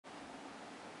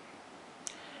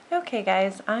Okay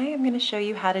guys, I am going to show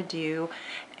you how to do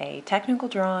a technical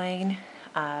drawing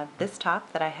of this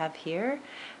top that I have here,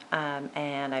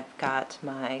 and I've got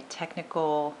my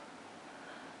technical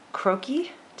croquis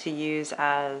to use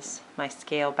as my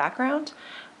scale background,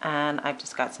 and I've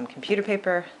just got some computer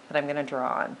paper that I'm going to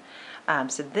draw on.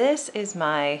 So this is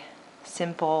my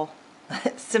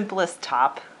simplest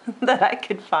top that I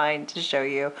could find to show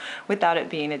you without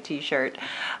it being a t-shirt.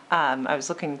 I was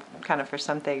looking kind of for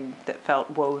something that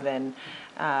felt woven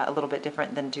a little bit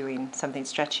different than doing something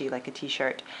stretchy like a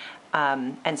t-shirt.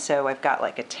 And so I've got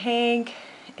like a tank.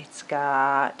 It's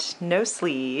got no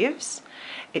sleeves.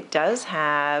 It does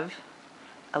have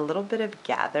a little bit of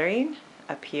gathering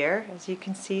up here, as you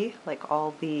can see, like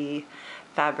all the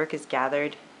fabric is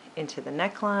gathered into the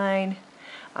neckline.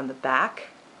 On the back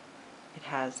it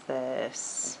has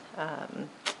this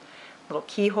little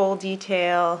keyhole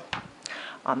detail.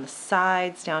 On the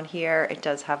sides down here it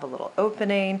does have a little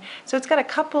opening, so it's got a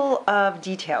couple of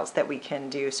details that we can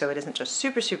do, so it isn't just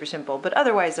super simple, but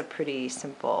otherwise a pretty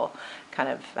simple kind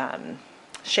of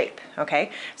shape.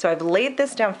 Okay, so I've laid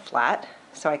this down flat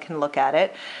so I can look at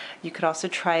it. You could also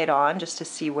try it on just to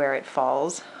see where it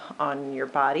falls on your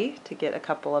body to get a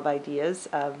couple of ideas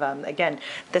of, again,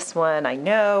 this one I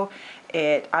know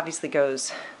it obviously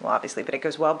goes, well obviously, but it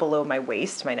goes well below my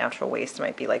waist. My natural waist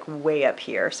might be like way up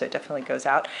here, so it definitely goes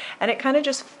out. And it kind of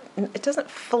just, it doesn't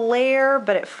flare,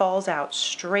 but it falls out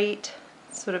straight,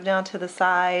 sort of down to the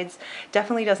sides.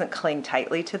 Definitely doesn't cling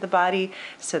tightly to the body,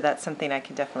 so that's something I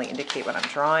can definitely indicate when I'm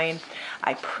drawing.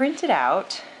 I printed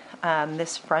out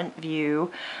this front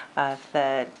view of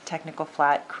the Technical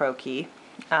Flat Croquis.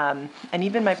 And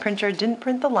even my printer didn't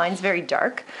print the lines very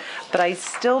dark, but I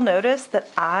still notice that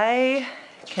I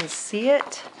can see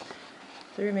it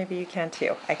through, maybe you can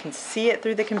too, I can see it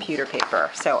through the computer paper,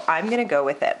 so I'm gonna go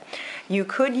with it. You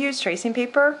could use tracing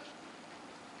paper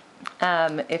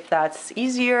if that's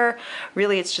easier.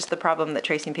 Really it's just the problem that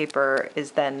tracing paper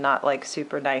is then not like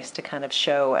super nice to kind of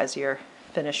show as you're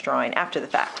finished drawing after the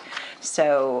fact.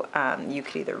 So you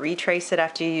could either retrace it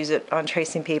after you use it on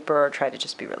tracing paper, or try to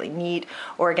just be really neat,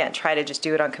 or again try to just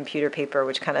do it on computer paper,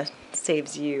 which kind of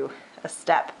saves you a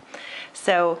step.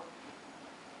 So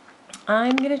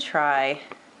I'm gonna try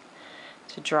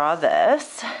to draw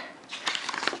this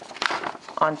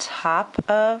on top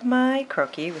of my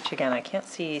croquis, which again I can't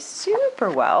see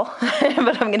super well,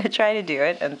 but I'm going to try to do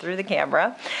it and through the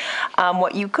camera.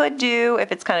 What you could do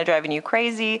if it's kind of driving you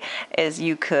crazy is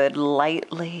you could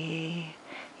lightly,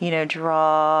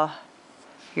 draw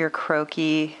your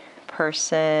croquis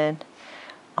person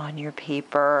on your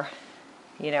paper,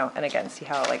 and again see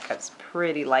how like that's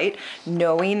pretty light,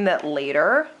 knowing that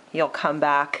later you'll come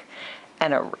back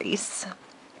and erase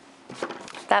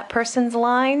that person's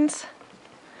lines.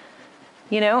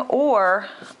 Or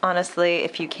honestly,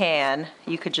 if you can,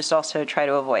 you could just also try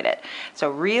to avoid it. So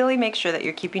really make sure that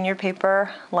you're keeping your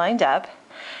paper lined up.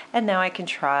 And now I can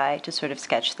try to sort of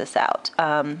sketch this out.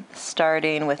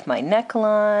 Starting with my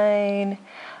neckline,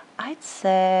 I'd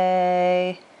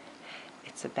say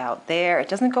it's about there. It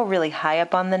doesn't go really high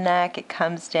up on the neck. It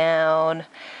comes down.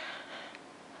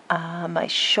 My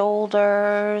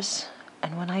shoulders.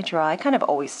 And when I draw, I kind of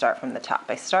always start from the top.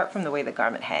 I start from the way the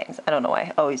garment hangs. I don't know why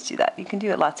I always do that. You can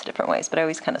do it lots of different ways, but I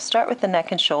always kind of start with the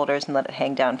neck and shoulders and let it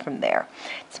hang down from there.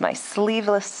 It's my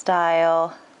sleeveless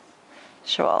style.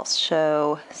 So I'll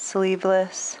show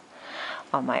sleeveless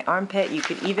on my armpit. You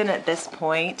could even at this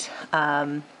point,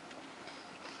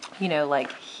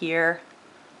 like here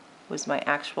was my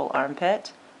actual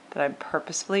armpit, but I'm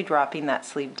purposefully dropping that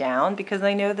sleeve down because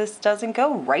I know this doesn't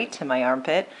go right to my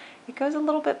armpit. It goes a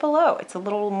little bit below. It's a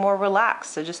little more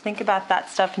relaxed. So just think about that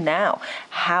stuff now,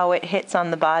 how it hits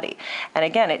on the body. And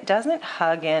again, it doesn't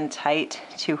hug in tight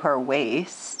to her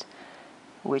waist,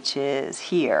 which is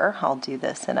here. I'll do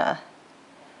this in a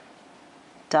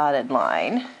dotted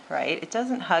line, right? It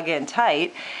doesn't hug in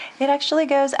tight. It actually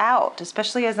goes out,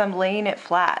 especially as I'm laying it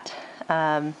flat.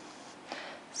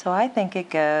 So I think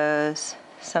it goes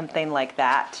something like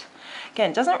that.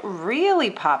 Again, it doesn't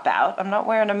really pop out. I'm not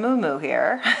wearing a muumuu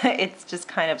here. It's just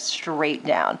kind of straight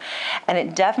down. And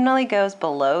it definitely goes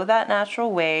below that natural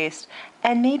waist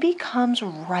and maybe comes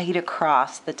right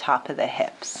across the top of the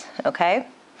hips, okay?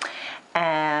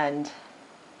 And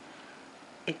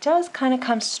it does kind of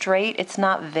come straight. It's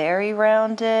not very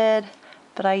rounded,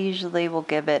 but I usually will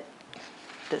give it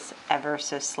this ever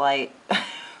so slight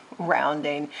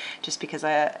rounding just because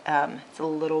it's a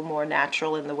little more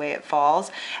natural in the way it falls.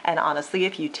 And honestly,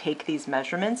 if you take these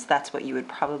measurements, that's what you would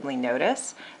probably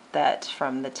notice, that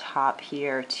from the top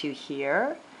here to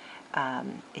here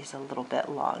is a little bit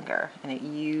longer, and it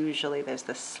usually there's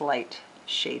this slight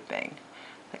shaping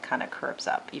that kind of curves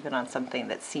up, even on something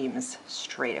that seems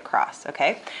straight across,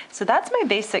 okay? So that's my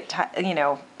basic,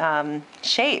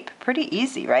 shape. Pretty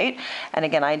easy, right? And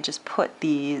again, I just put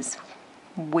these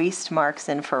waist marks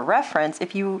in for reference.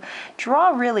 If you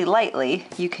draw really lightly,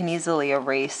 you can easily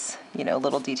erase,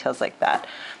 little details like that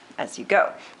as you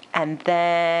go. And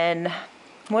then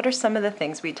what are some of the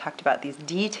things we talked about, these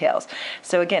details?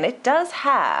 So again, it does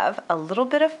have a little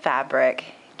bit of fabric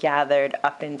gathered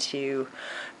up into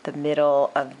the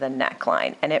middle of the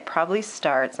neckline, and it probably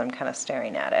starts, I'm kind of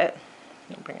staring at it,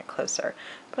 I'll bring it closer,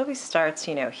 probably starts,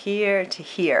 here to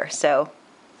here. So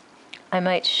I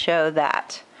might show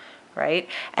that, right?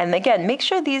 And again, make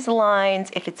sure these lines,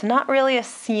 if it's not really a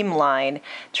seam line,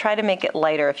 try to make it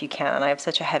lighter if you can. And I have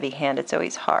such a heavy hand, it's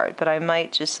always hard, but I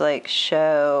might just like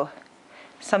show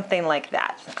something like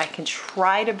that. I can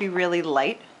try to be really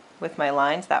light with my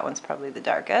lines. That one's probably the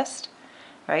darkest,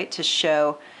 right? To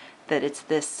show that it's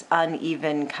this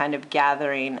uneven kind of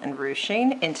gathering and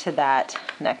ruching into that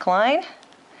neckline.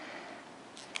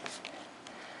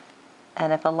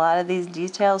 And if a lot of these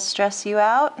details stress you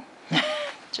out,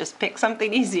 just pick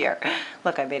something easier.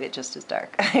 Look, I made it just as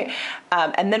dark.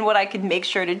 And then what I could make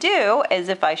sure to do is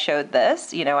if I showed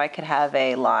this, I could have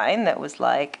a line that was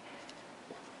like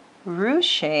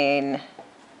ruching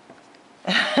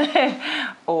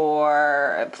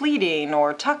or pleating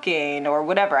or tucking or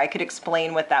whatever. I could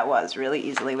explain what that was really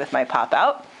easily with my pop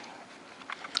out.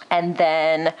 And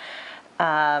then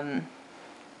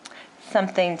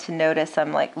something to notice,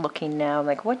 I'm like looking now,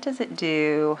 like what does it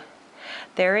do?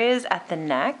 There is at the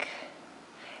neck,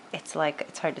 it's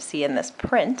hard to see in this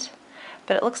print,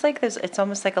 but it looks like it's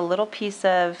almost like a little piece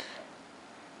of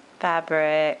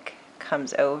fabric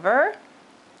comes over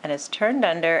and is turned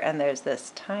under, and there's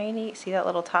this tiny, see that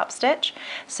little top stitch?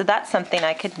 So that's something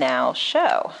I could now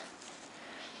show.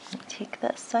 Let me take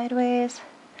this sideways.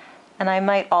 And I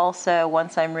might also,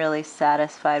 once I'm really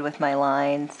satisfied with my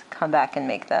lines, come back and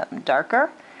make them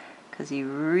darker, because you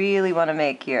really want to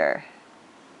make your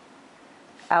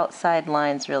outside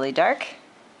lines really dark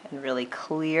and really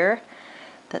clear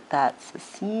that that's the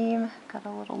seam. Got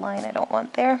a little line I don't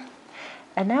want there.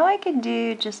 And now I can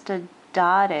do just a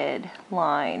dotted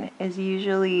line is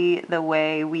usually the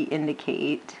way we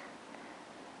indicate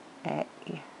a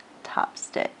top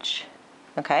stitch.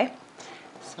 Okay,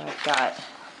 so I've got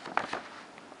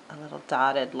a little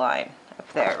dotted line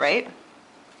up there, right?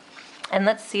 And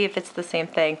let's see if it's the same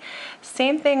thing.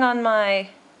 Same thing on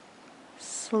my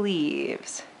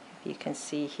sleeves. If you can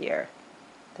see here,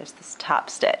 there's this top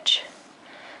stitch.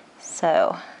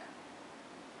 So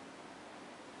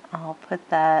I'll put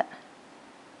that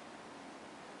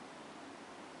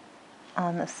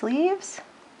on the sleeves,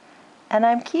 and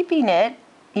I'm keeping it,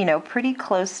 pretty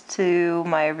close to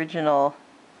my original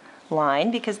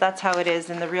line because that's how it is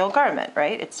in the real garment,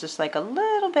 right? It's just like a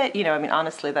little bit,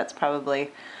 honestly, that's probably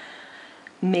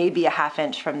maybe a ½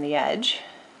 inch from the edge.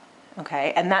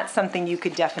 Okay, and that's something you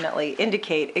could definitely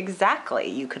indicate exactly.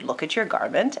 You could look at your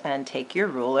garment and take your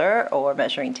ruler or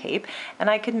measuring tape, and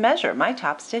I could measure. My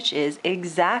top stitch is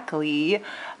exactly a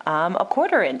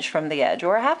 ½ inch from the edge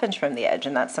or a ½ inch from the edge,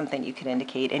 and that's something you could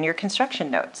indicate in your construction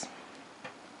notes.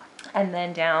 And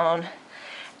then down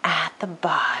at the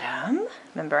bottom,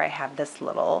 remember I have this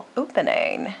little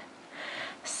opening,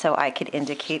 so I could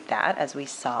indicate that as we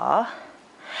saw.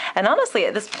 And honestly,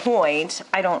 at this point,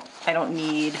 I don't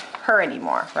need her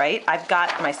anymore, right? I've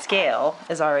got my scale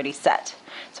is already set,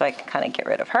 so I can kind of get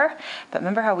rid of her. But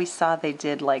remember how we saw they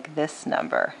did like this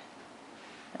number?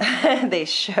 They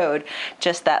showed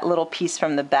just that little piece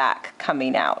from the back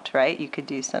coming out, right? You could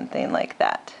do something like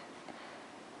that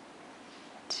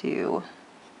to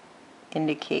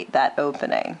indicate that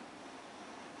opening.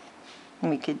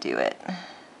 And we could do it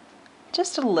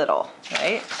just a little,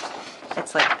 right?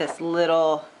 It's like this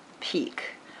little peak.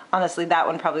 Honestly, that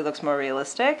one probably looks more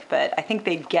realistic, but I think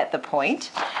they get the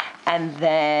point. And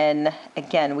then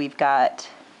again, we've got,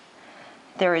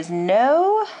 there is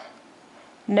no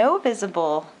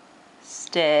visible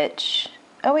stitch.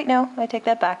 Oh wait, no, I take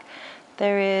that back.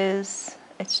 There is,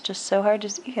 it's just so hard to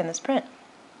see in this print.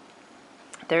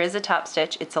 There is a top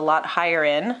stitch. It's a lot higher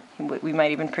in. We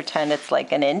might even pretend it's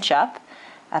like an inch up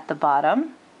at the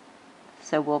bottom.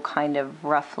 So we'll kind of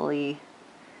roughly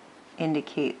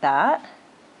indicate that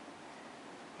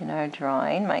in our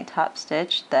drawing, my top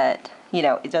stitch, that,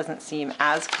 it doesn't seem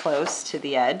as close to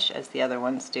the edge as the other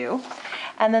ones do.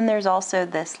 And then there's also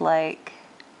this like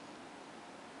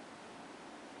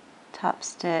top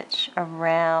stitch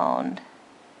around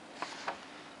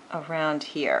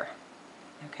here,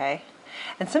 okay?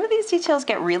 And some of these details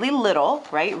get really little,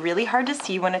 right? Really hard to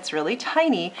see when it's really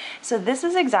tiny. So this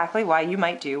is exactly why you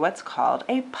might do what's called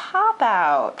a pop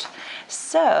out.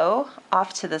 So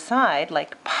off to the side,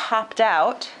 like popped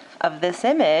out of this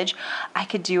image, I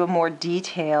could do a more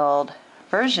detailed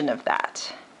version of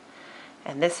that.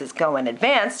 And this is going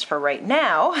advanced for right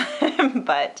now,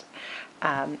 but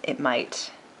it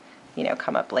might, you know,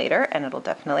 come up later and it'll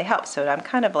definitely help. So I'm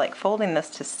kind of like folding this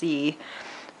to see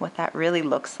what that really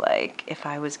looks like if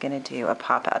I was going to do a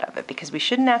pop out of it, because we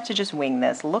shouldn't have to just wing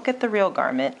this. Look at the real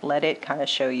garment, let it kind of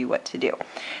show you what to do.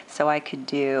 So I could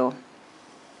do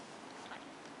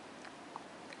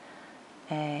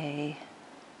a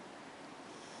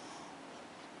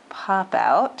pop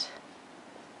out,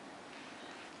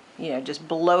 you know, just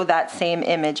blow that same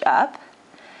image up,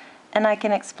 and I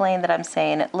can explain that I'm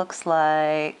saying it looks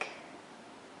like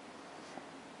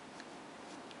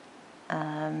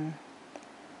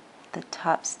the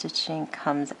top stitching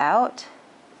comes out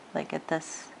like at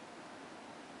this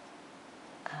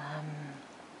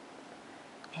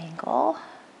angle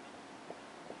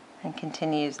and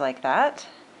continues like that,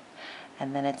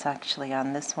 and then it's actually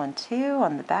on this one too,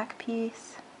 on the back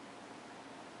piece.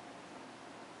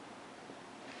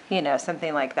 You know,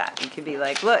 something like that. You could be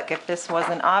like, look, if this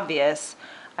wasn't obvious,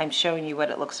 I'm showing you what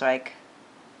it looks like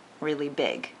really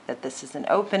big, that this is an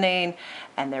opening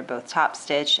and they're both top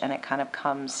stitched, and it kind of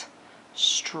comes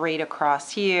straight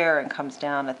across here and comes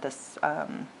down at this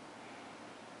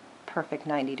perfect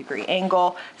 90-degree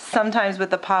angle. Sometimes with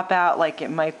the pop out, like it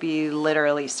might be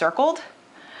literally circled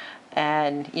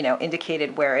and, you know,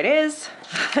 indicated where it is,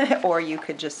 or you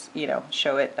could just, you know,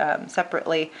 show it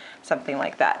separately, something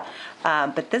like that.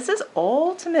 But this is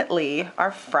ultimately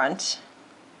our front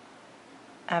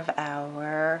of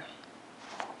our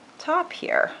top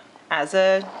here as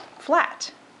a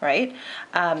flat, right?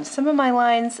 Some of my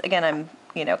lines, again, I'm,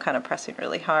 you know, kind of pressing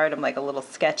really hard. I'm like a little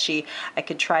sketchy. I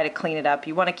could try to clean it up.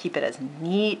 You want to keep it as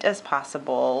neat as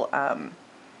possible.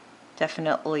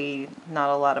 Definitely not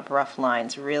a lot of rough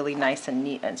lines, really nice and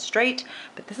neat and straight,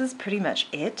 but this is pretty much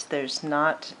it. There's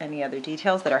not any other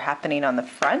details that are happening on the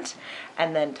front.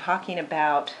 And then talking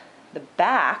about the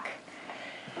back,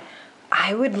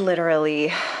 I would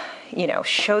literally, you know,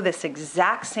 show this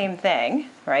exact same thing,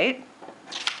 right?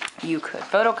 You could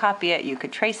photocopy it, you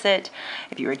could trace it.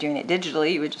 If you were doing it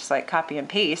digitally, you would just like copy and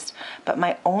paste. But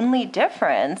my only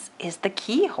difference is the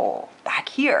keyhole back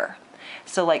here.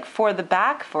 So like for the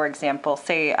back, for example,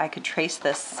 say I could trace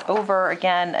this over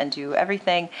again and do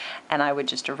everything, and I would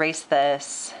just erase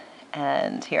this.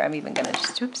 And here, I'm even gonna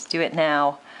just, do it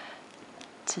now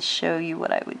to show you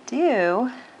what I would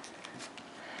do.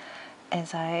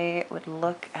 Is I would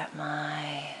look at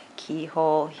my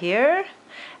keyhole here,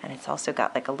 and it's also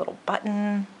got like a little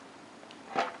button.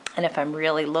 And if I'm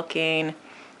really looking,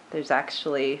 there's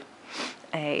actually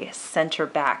a center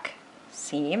back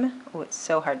seam. Oh, it's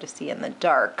so hard to see in the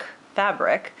dark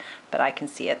fabric, but I can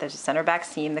see it. There's a center back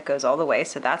seam that goes all the way,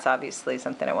 so that's obviously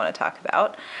something I want to talk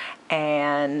about.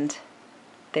 And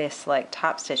this like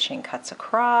top stitching cuts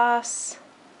across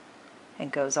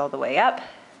and goes all the way up.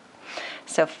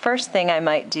 So first thing I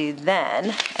might do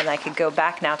then, and I could go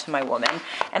back now to my woman,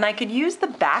 and I could use the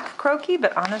back croquis,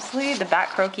 but honestly, the back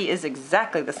croquis is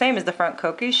exactly the same as the front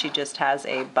croquis. She just has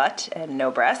a butt and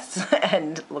no breasts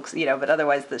and looks, you know, but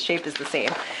otherwise the shape is the same.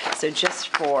 So just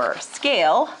for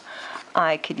scale,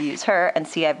 I could use her, and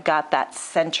see I've got that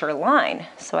center line.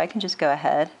 So I can just go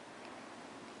ahead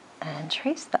and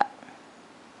trace that.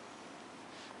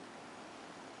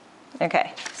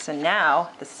 Okay, so now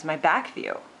this is my back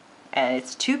view. And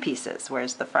it's two pieces,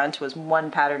 whereas the front was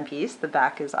one pattern piece. The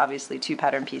back is obviously two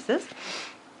pattern pieces.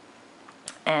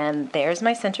 And there's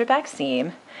my center back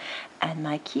seam and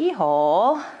my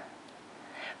keyhole,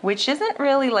 which isn't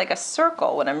really like a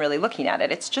circle when I'm really looking at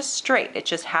it. It's just straight. It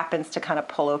just happens to kind of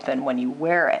pull open when you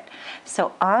wear it.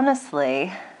 So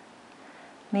honestly,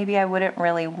 maybe I wouldn't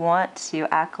really want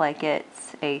to act like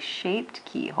it's a shaped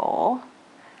keyhole.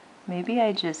 Maybe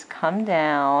I just come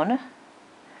down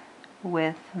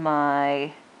with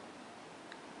my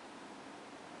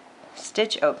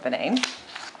stitch opening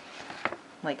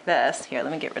like this. Here,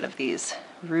 let me get rid of these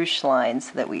ruche lines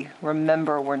so that we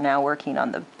remember we're now working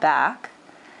on the back,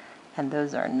 and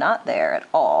those are not there at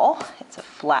all. It's a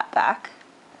flat back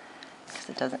because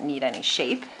it doesn't need any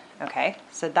shape. Okay,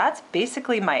 so that's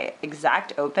basically my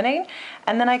exact opening,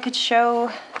 and then I could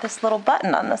show this little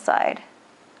button on the side.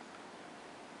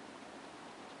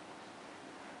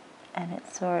 And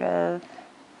it sort of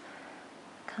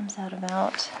comes out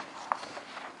about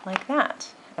like that,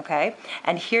 okay?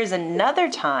 And here's another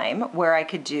time where I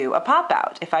could do a pop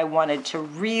out if I wanted to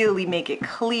really make it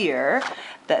clear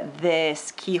that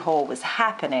this keyhole was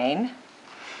happening,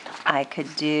 I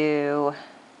could do,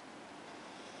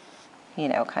 you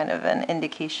know, kind of an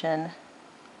indication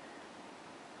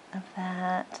of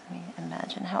that. Let me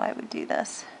imagine how I would do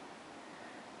this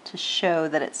to show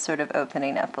that it's sort of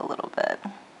opening up a little bit.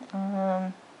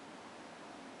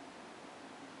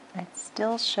 I'd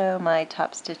still show my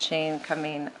top stitching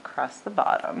coming across the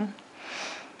bottom.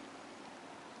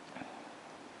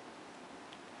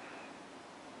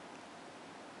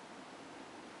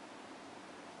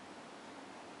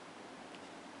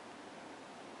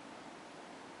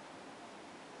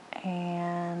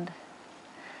 And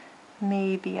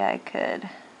maybe I could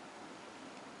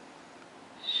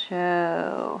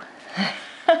show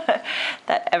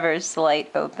that ever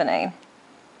slight opening.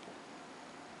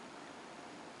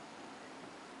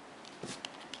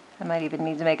 I might even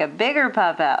need to make a bigger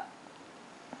pop out.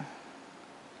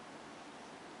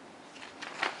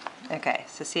 Okay,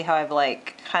 so see how I've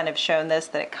like kind of shown this,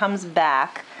 that it comes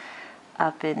back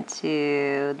up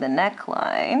into the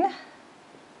neckline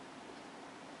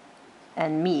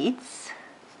and meets,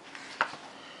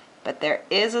 but there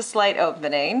is a slight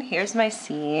opening. Here's my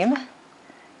seam,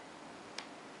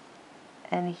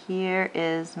 and here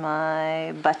is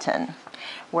my button.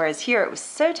 Whereas here it was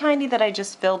so tiny that I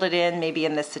just filled it in. Maybe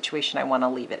in this situation I want to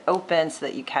leave it open so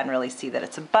that you can really see that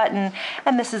it's a button.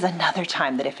 And this is another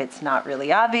time that if it's not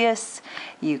really obvious,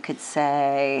 you could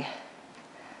say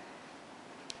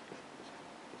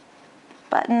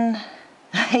button.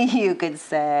 You could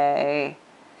say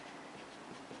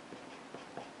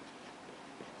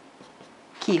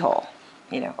keyhole,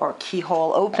 you know, or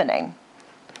keyhole opening,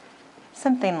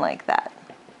 something like that.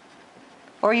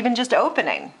 Or even just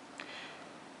opening,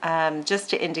 just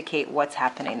to indicate what's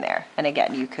happening there. And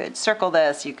again, you could circle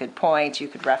this, you could point, you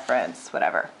could reference,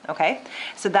 whatever, okay?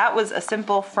 So that was a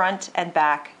simple front and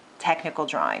back technical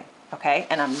drawing, okay?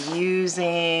 And I'm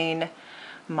using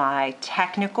my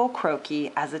technical croquis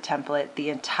as a template the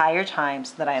entire time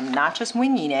so that I am not just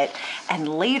winging it, and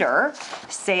later,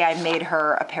 say I made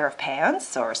her a pair of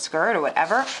pants or a skirt or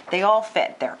whatever, they all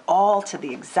fit. They're all to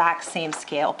the exact same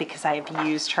scale because I have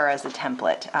used her as a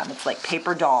template. It's like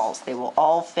paper dolls. They will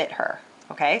all fit her,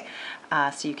 okay?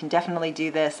 So you can definitely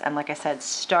do this, and like I said,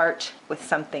 start with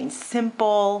something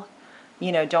simple,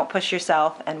 you know, don't push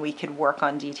yourself, and we could work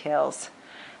on details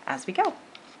as we go.